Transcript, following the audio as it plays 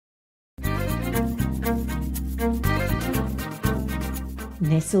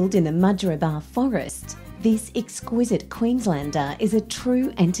Nestled in the Mudgeeraba forest, this exquisite Queenslander is a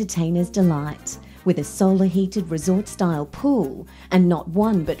true entertainer's delight, with a solar-heated resort-style pool and not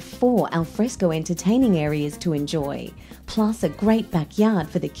one but 4 alfresco entertaining areas to enjoy, plus a great backyard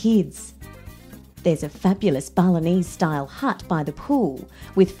for the kids. There's a fabulous Balinese-style hut by the pool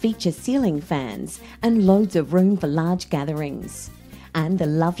with feature ceiling fans and loads of room for large gatherings. And the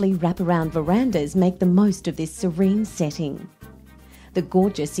lovely wraparound verandas make the most of this serene setting. The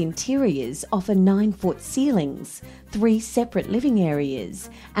gorgeous interiors offer 9-foot ceilings, 3 separate living areas,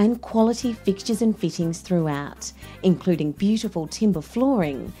 and quality fixtures and fittings throughout, including beautiful timber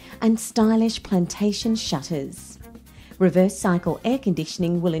flooring and stylish plantation shutters. Reverse cycle air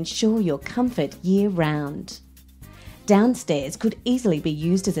conditioning will ensure your comfort year-round. Downstairs could easily be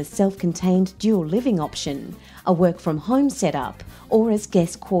used as a self-contained dual living option, a work-from-home setup, or as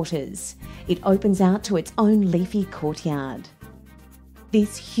guest quarters. It opens out to its own leafy courtyard.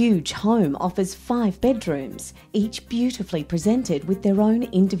 This huge home offers 5 bedrooms, each beautifully presented with their own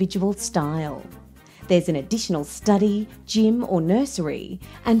individual style. There's an additional study, gym or nursery,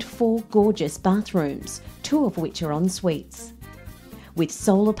 and 4 gorgeous bathrooms, 2 of which are en suites. With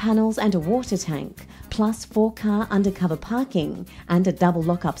solar panels and a water tank, plus 4-car undercover parking and a double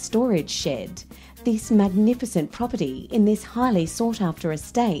lock-up storage shed, this magnificent property in this highly sought-after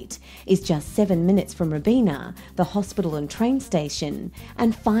estate is just 7 minutes from Robina, the hospital and train station,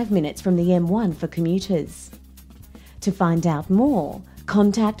 and 5 minutes from the M1 for commuters. To find out more,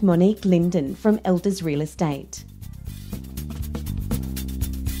 contact Monique Linden from Elders Real Estate.